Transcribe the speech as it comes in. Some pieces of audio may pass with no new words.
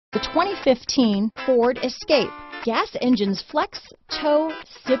The 2015 Ford Escape. Gas engines flex, tow,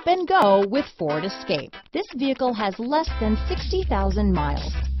 sip and go with Ford Escape. This vehicle has less than 60,000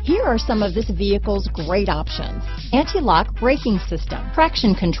 miles. Here are some of this vehicle's great options: anti-lock braking system,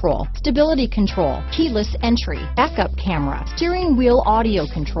 traction control, stability control, keyless entry, backup camera, steering wheel audio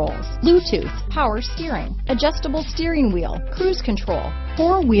controls, Bluetooth, power steering, adjustable steering wheel, cruise control,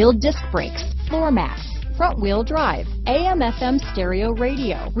 four-wheel disc brakes, floor mats, front-wheel drive, AM/FM stereo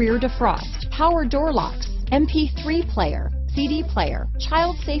radio, rear defrost, power door locks, MP3 player, CD player,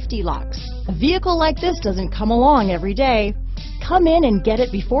 child safety locks. A vehicle like this doesn't come along every day. Come in and get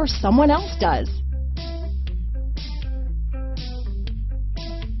it before someone else does.